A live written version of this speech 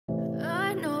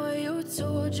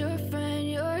told your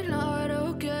friend you're not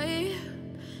okay?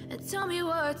 And tell me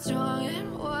what's wrong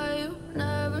and why you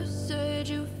never said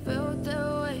you felt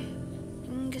that way.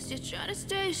 Guess you're trying to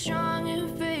stay strong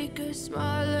and fake a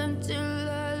smile until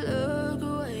I look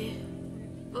away.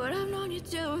 But I've known you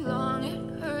too long,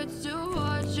 it hurts to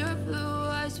watch your blue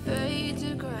eyes fade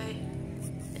to gray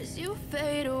as you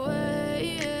fade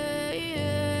away,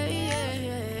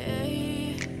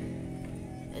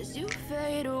 as you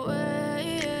fade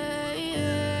away.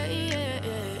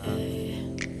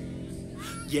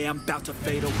 Yeah, I'm about to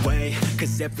fade away,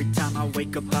 cause every time I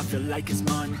wake up I feel like it's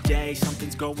Monday.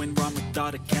 Something's going wrong with all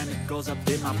the chemicals up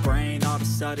in my brain. All of a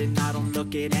sudden I don't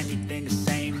look at anything the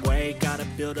same way. Gotta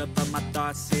build up of my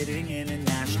thoughts sitting in an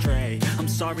ashtray. I'm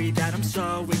sorry that I'm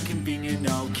so inconvenient,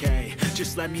 okay?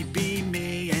 Just let me be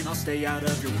me and I'll stay out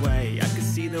of your way. I can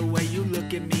see the way you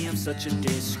look at me, I'm such a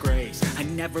disgrace. I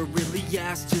never really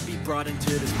asked to be brought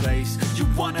into this place. You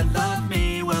wanna love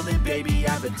me? Well then baby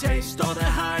I have a taste. All the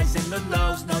highs and the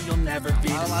lows, no you'll never be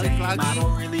the same. I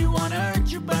don't really wanna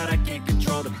hurt you but I can't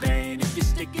control the pain. If you're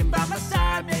sticking by my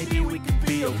side maybe we could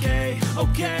be okay.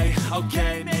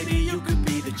 Okay, maybe you could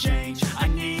be the change I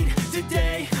need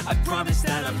today. I promise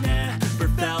that I've never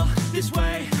felt this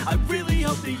way. I really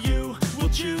hope that you will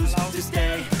choose to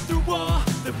stay through all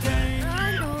the pain.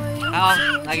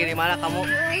 Lagi di mana kamu?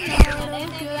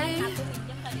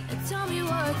 Tell me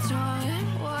what's wrong and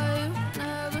why you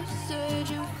never said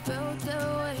you felt that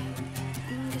way.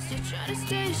 Guess you're trying to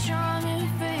stay strong and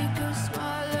fake a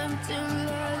smile until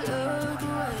I look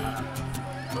away.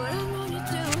 But I've known you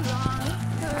too long, it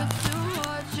hurts to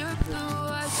watch your blue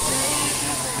eyes fade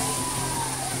to gray.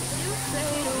 You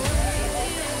fade away.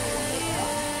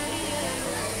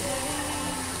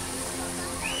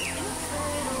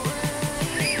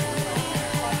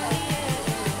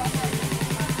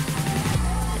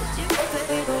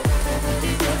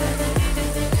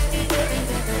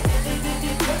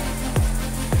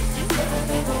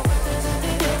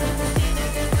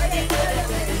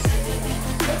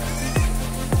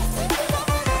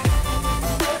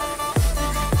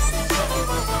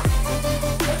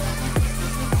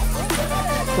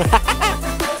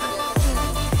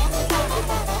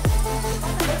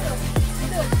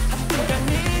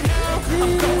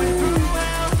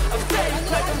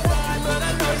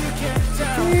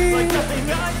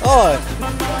 Oh,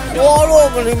 waduh,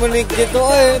 menik-menik gitu,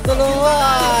 itu loh,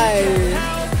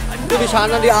 itu di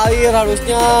sana di air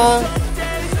harusnya.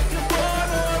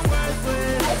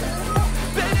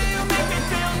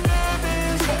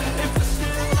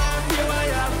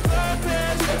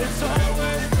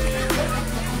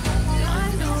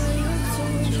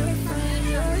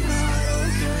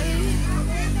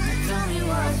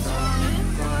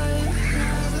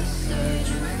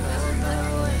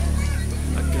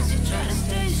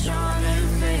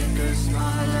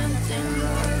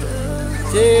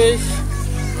 Sis.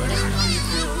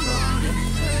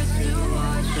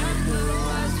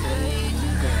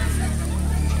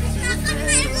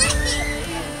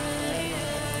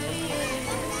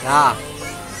 Ya.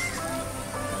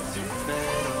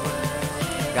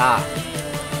 Ya.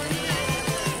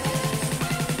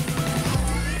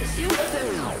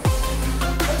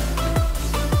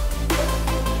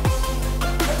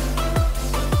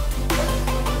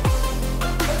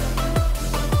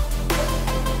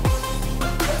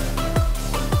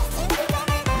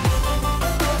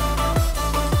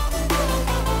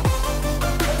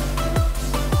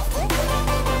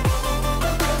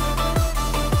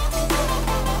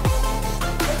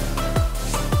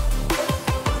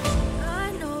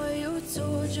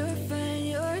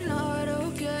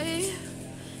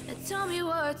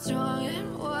 What's wrong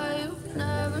and why you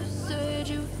never said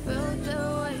you felt that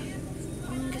way?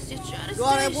 Guess you're trying to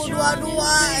stay strong.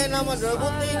 2022, nama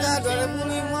 2003,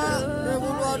 2005,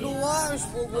 2022,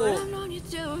 sepupu. But I've known you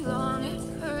too long, it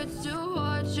hurts to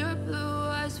watch your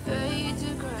blue eyes fade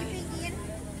to gray.